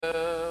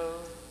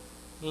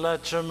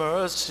Let your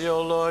mercy,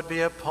 O Lord,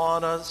 be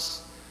upon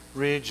us.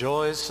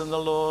 Rejoice in the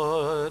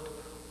Lord,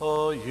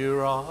 O you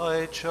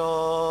righteous.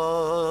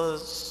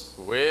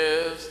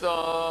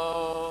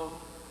 Wisdom.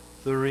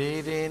 The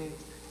reading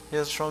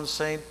is from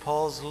St.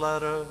 Paul's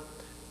letter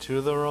to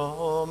the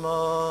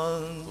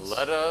Romans.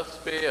 Let us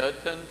be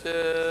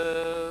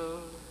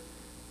attentive.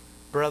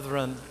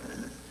 Brethren,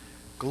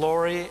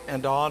 glory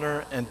and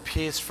honor and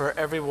peace for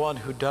everyone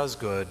who does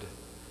good,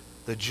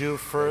 the Jew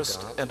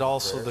first and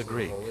also the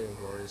Greek.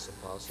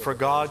 For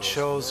God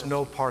shows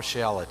no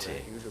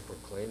partiality.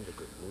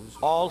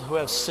 All who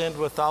have sinned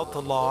without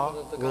the law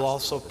will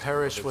also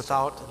perish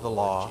without the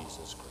law,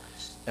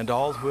 and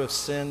all who have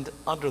sinned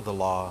under the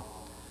law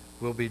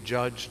will be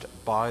judged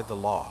by the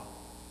law.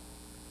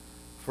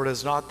 For it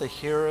is not the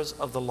hearers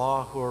of the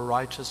law who are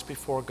righteous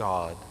before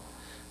God,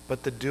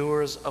 but the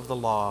doers of the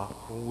law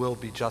who will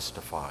be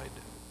justified.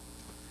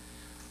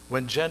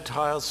 When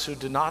Gentiles who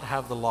do not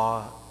have the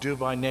law do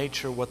by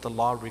nature what the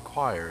law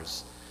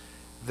requires,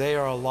 they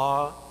are a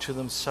law to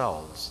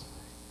themselves,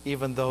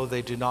 even though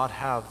they do not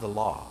have the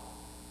law.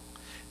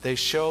 They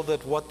show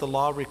that what the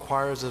law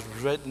requires is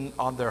written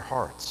on their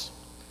hearts,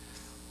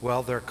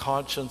 while their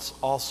conscience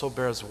also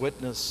bears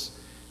witness,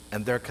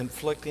 and their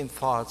conflicting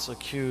thoughts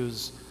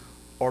accuse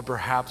or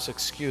perhaps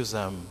excuse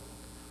them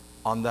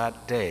on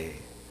that day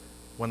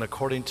when,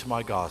 according to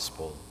my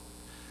gospel,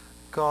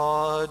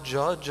 God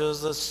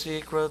judges the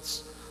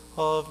secrets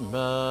of men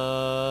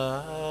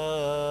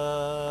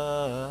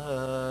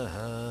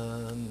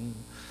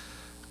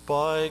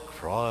by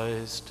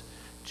Christ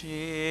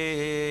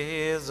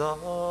Jesus.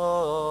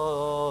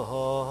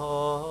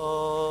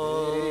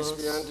 Peace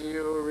be unto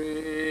you. Read.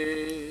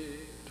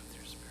 With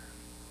your spirit.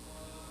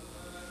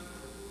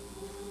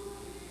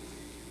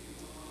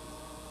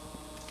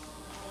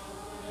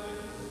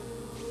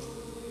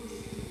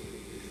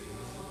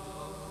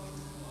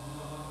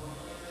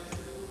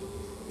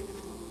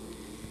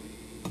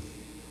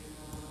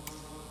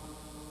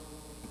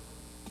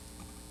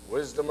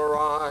 Wisdom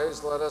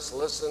arise, let us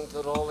listen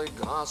to the Holy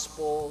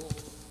Gospel.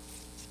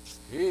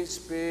 Peace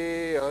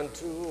be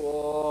unto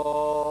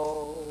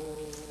all.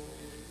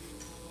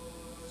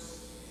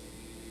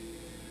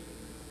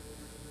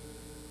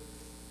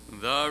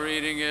 The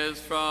reading is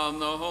from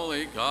the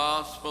Holy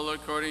Gospel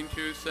according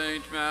to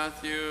St.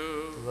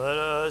 Matthew. Let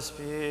us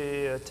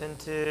be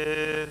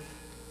attentive.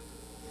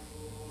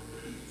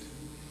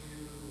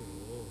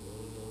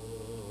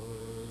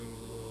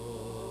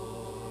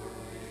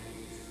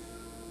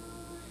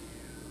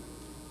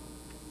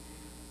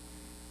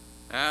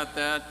 At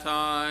that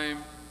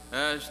time,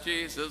 as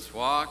Jesus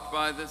walked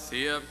by the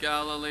Sea of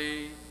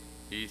Galilee,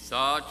 he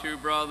saw two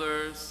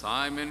brothers,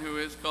 Simon, who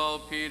is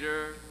called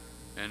Peter,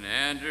 and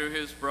Andrew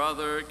his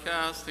brother,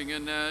 casting a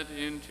net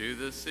into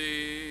the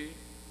sea,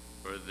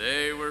 for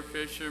they were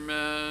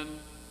fishermen.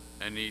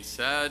 And he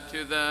said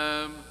to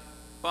them,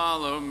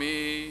 "Follow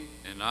me,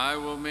 and I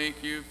will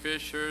make you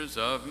fishers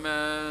of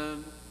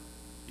men."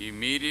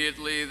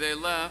 Immediately they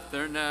left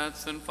their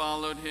nets and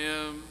followed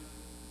him.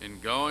 And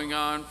going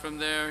on from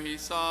there, he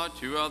saw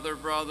two other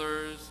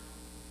brothers,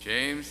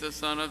 James the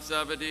son of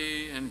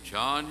Zebedee and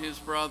John his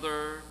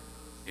brother,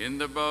 in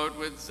the boat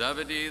with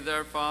Zebedee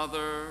their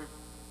father,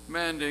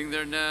 mending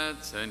their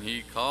nets, and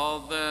he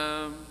called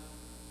them.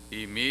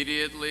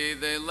 Immediately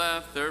they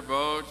left their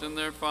boat and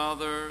their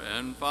father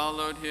and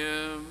followed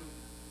him.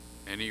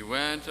 And he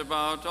went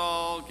about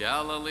all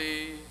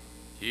Galilee,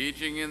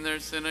 teaching in their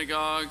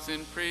synagogues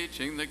and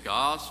preaching the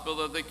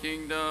gospel of the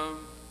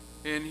kingdom,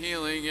 in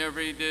healing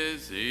every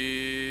disease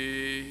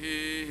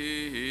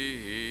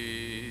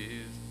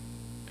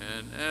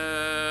and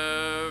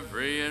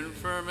every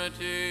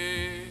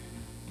infirmity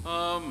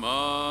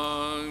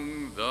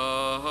among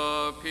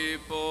the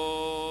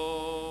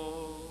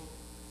people.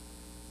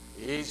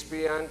 Peace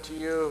be unto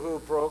you who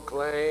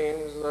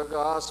proclaims the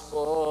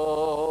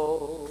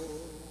gospel.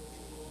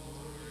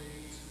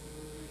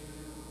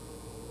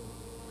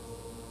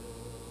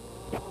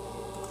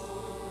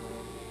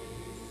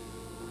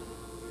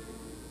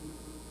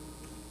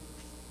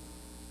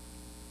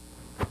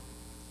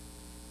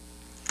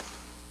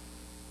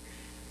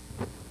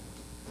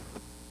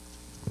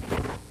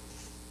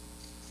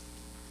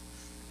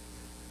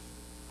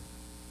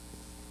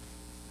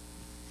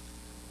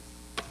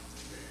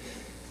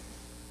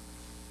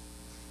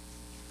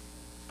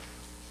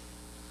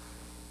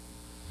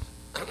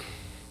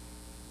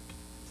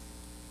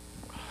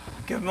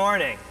 Good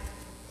morning.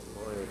 Good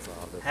morning,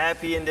 Father.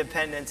 Happy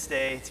Independence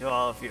Day to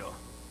all of you.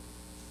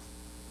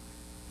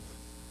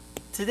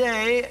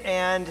 Today,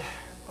 and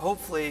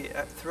hopefully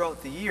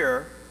throughout the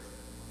year,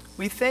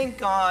 we thank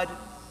God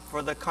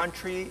for the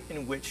country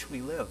in which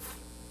we live.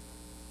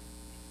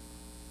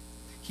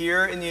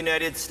 Here in the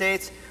United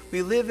States,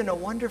 we live in a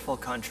wonderful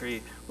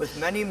country with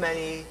many,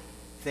 many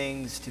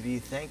things to be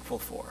thankful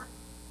for.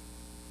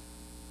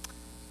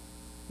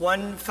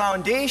 One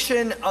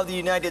foundation of the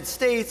United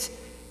States,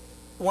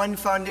 one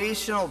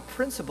foundational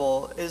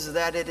principle is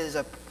that it is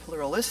a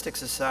pluralistic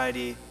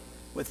society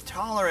with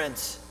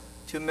tolerance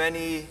to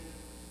many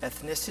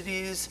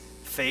ethnicities,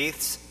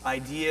 faiths,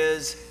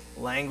 ideas,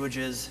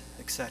 languages,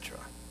 etc.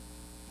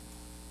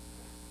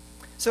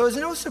 So it's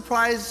no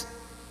surprise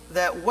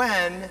that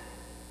when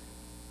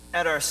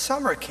at our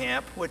summer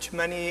camp, which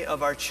many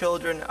of our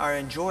children are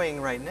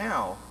enjoying right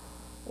now,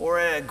 or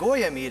at a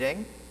Goya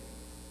meeting,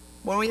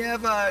 when we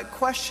have a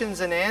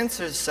questions and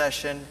answers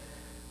session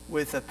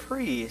with a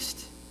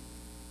priest,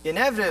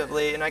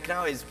 inevitably, and I can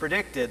always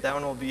predict it, that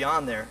one will be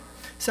on there,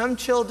 some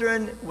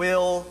children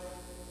will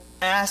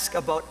ask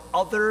about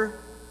other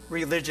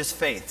religious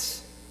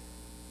faiths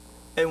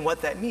and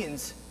what that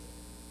means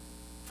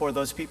for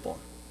those people.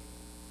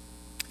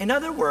 In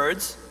other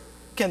words,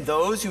 can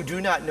those who do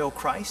not know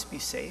Christ be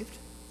saved?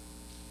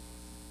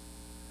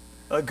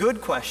 A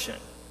good question,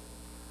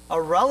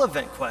 a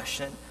relevant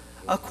question,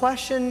 a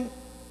question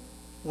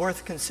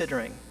worth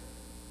considering.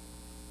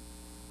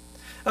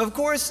 Of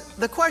course,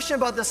 the question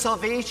about the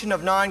salvation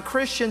of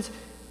non-Christians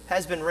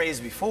has been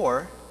raised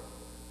before.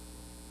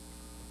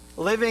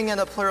 Living in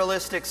a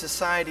pluralistic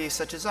society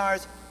such as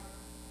ours,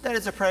 that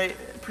is a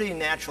pretty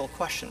natural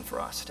question for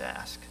us to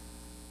ask.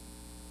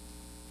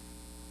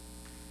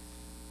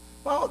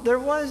 Well,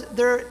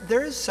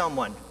 there is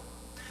someone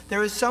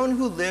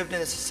who lived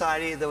in a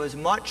society that was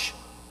much,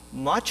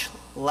 much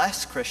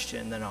less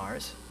Christian than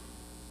ours,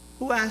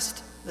 who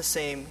asked the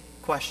same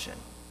question.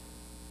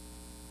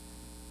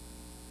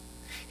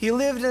 He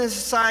lived in a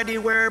society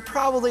where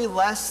probably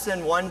less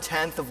than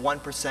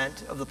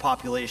 0.1% of the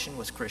population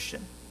was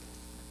Christian.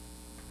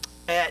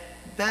 At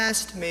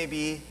best,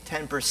 maybe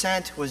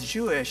 10% was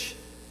Jewish,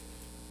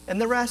 and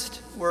the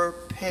rest were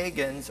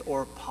pagans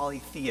or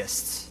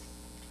polytheists.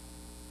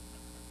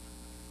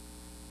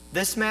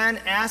 This man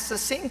asked the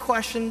same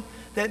question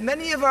that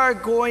many of our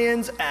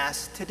Goyans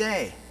ask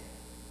today.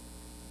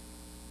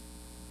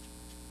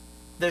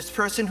 This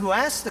person who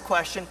asked the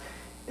question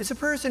is a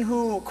person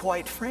who,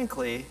 quite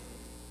frankly,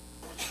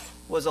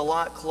 was a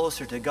lot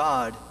closer to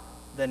God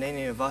than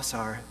any of us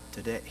are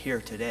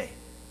here today.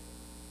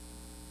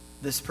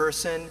 This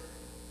person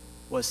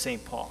was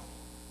St. Paul.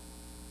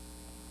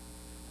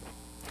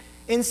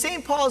 In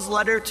St. Paul's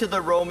letter to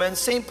the Romans,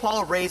 St.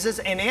 Paul raises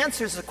and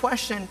answers the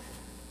question,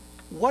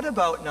 what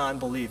about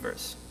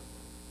non-believers?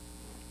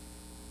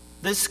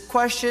 This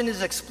question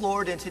is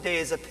explored in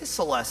today's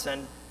epistle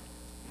lesson,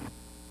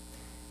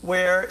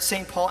 where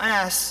St. Paul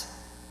asks,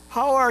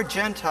 how are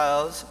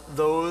Gentiles,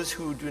 those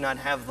who do not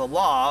have the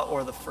law,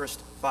 or the first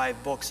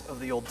 5 books of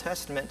the Old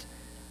Testament,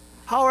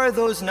 how are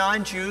those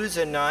non-Jews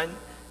and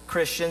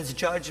non-Christians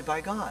judged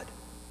by God?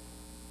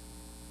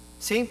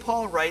 St.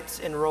 Paul writes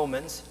in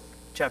Romans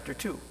chapter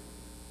 2,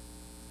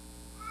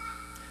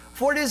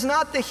 for it is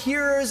not the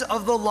hearers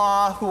of the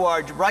law who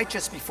are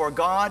righteous before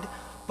God,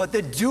 but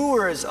the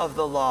doers of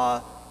the law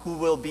who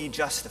will be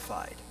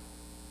justified.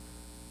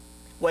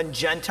 When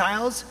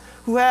Gentiles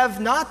who have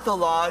not the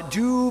law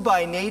do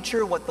by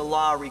nature what the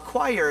law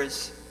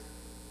requires,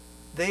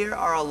 they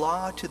are a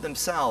law to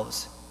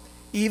themselves,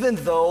 even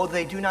though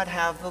they do not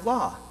have the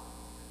law.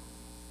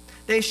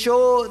 They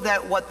show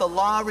that what the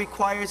law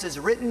requires is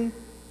written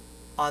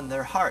on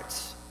their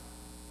hearts,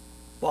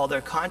 while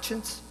their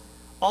conscience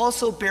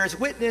also bears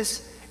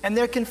witness, and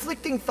their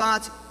conflicting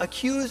thoughts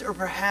accuse or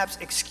perhaps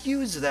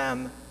excuse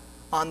them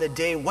on the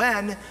day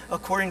when,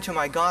 according to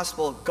my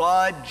gospel,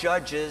 God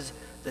judges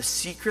the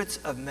secrets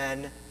of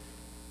men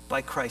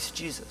by Christ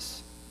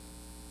Jesus.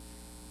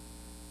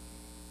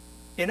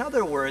 In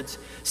other words,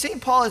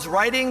 St. Paul is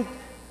writing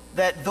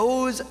that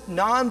those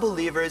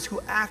non-believers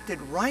who acted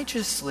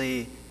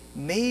righteously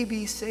may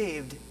be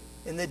saved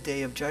in the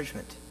day of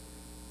judgment.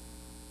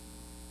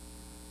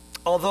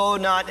 Although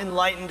not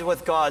enlightened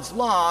with God's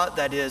law,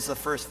 that is, the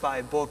first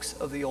 5 books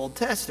of the Old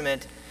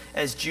Testament,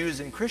 as Jews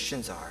and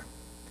Christians are,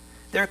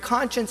 their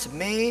conscience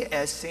may,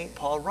 as St.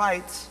 Paul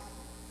writes,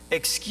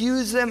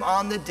 excuse them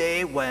on the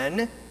day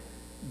when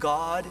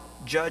God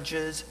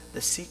judges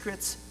the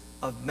secrets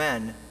of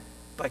men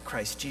by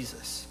Christ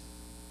Jesus.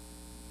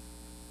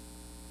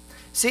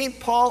 St.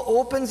 Paul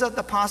opens up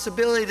the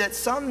possibility that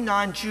some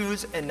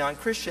non-Jews and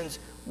non-Christians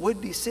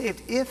would be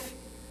saved if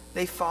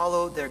they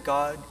follow their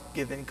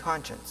God-given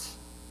conscience.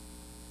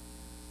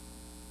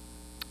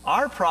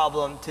 Our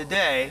problem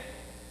today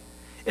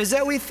is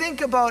that we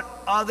think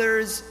about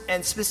others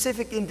and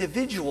specific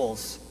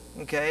individuals,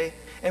 okay,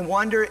 and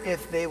wonder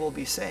if they will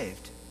be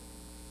saved.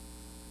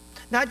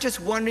 Not just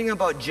wondering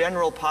about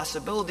general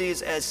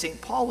possibilities as St.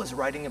 Paul was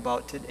writing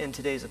about in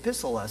today's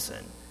epistle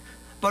lesson,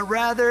 but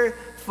rather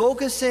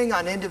focusing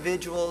on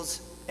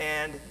individuals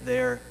and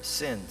their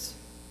sins.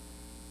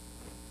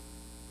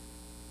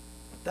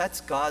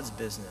 That's God's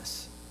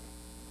business,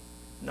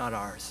 not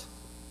ours.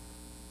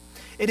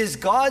 It is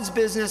God's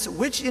business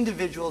which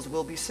individuals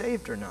will be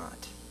saved or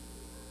not.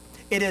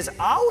 It is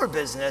our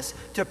business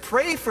to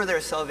pray for their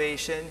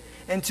salvation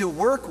and to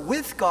work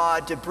with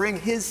God to bring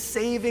His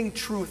saving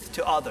truth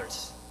to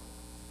others.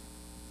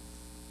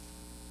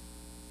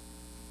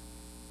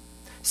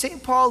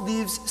 St. Paul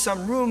leaves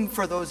some room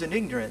for those in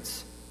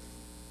ignorance.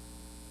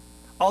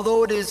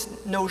 Although it is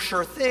no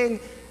sure thing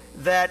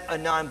that a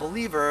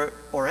non-believer,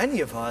 or any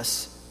of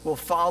us, will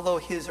follow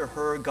his or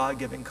her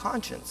God-given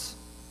conscience.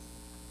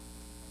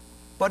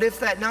 But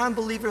if that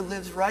non-believer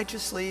lives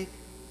righteously,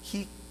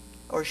 he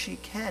or she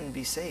can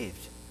be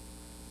saved.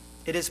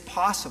 It is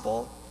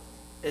possible,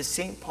 as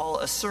St. Paul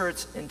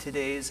asserts in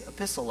today's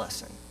epistle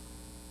lesson.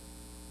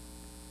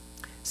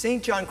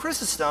 St. John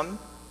Chrysostom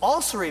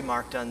also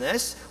remarked on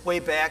this way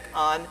back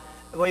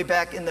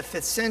in the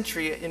 5th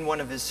century in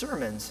one of his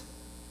sermons.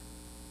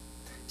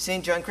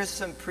 St. John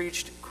Chrysostom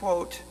preached,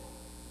 quote,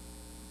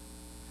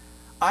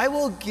 "I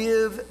will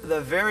give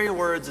the very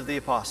words of the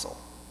apostle,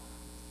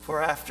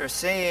 for after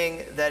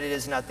saying that it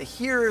is not the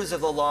hearers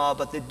of the law,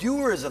 but the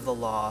doers of the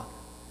law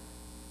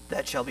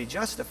that shall be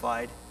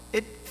justified,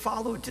 it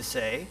followed to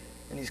say,"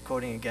 and he's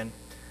quoting again,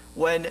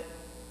 "when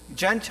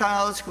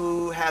Gentiles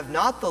who have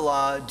not the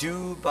law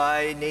do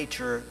by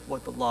nature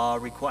what the law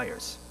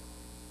requires,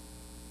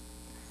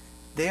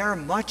 they are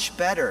much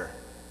better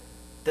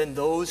than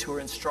those who are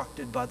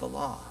instructed by the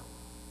law."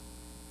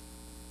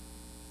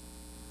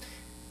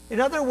 In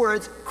other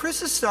words,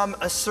 Chrysostom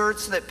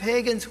asserts that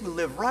pagans who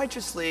live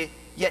righteously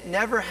yet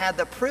never had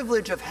the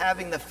privilege of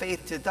having the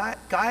faith to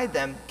guide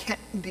them can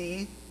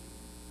be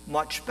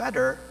much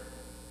better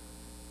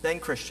than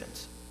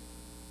Christians.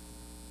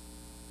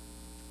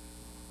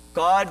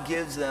 God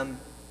gives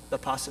them the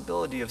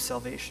possibility of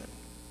salvation.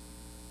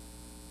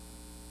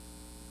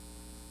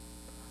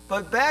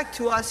 But back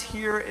to us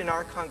here in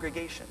our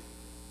congregation.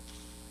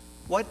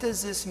 What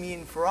does this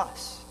mean for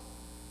us?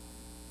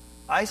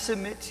 I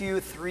submit to you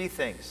 3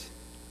 things.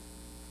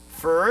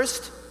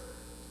 First,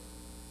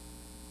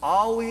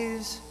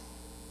 always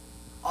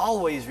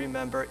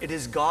remember it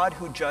is God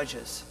who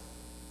judges.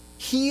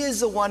 He is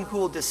the one who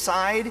will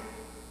decide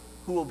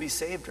who will be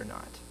saved or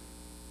not.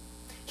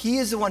 He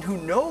is the one who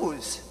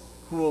knows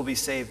who will be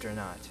saved or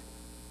not.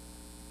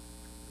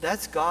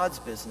 That's God's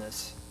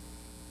business,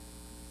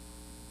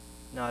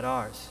 not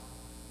ours.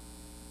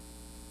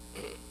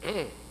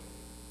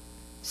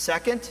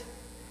 Second,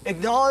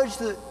 acknowledge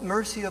the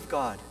mercy of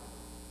God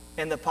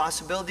and the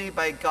possibility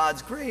by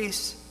God's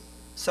grace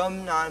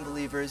some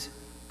non-believers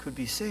could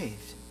be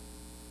saved.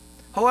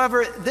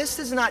 However, this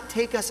does not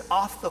take us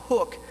off the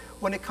hook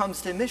when it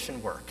comes to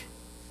mission work.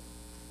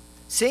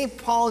 St.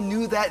 Paul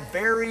knew that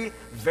very,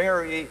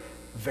 very,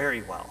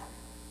 very well.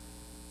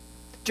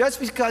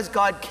 Just because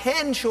God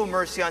can show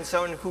mercy on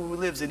someone who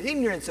lives in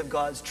ignorance of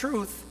God's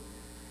truth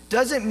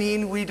doesn't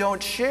mean we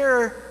don't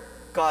share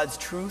God's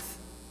truth,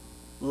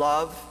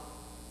 love,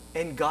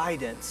 and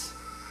guidance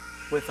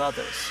with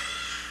others.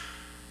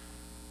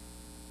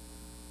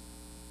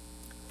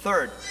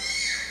 Third,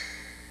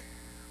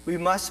 we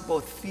must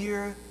both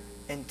fear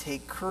and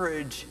take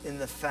courage in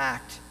the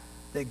fact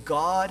that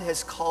God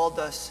has called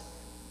us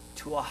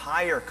to a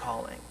higher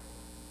calling,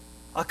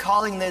 a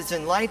calling that is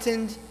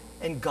enlightened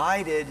and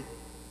guided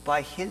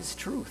by His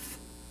truth.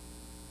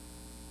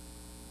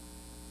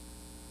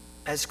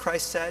 As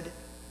Christ said,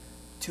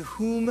 "To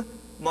whom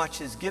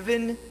much is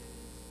given,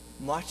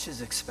 much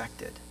is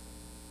expected."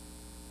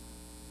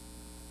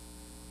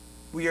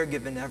 We are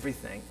given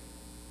everything.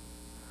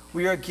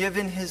 We are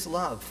given His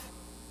love.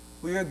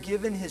 We are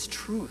given His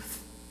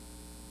truth.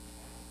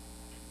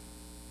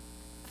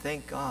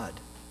 Thank God.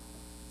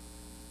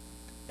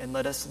 And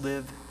let us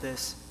live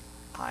this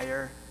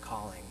higher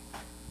calling.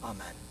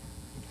 Amen.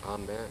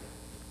 Amen.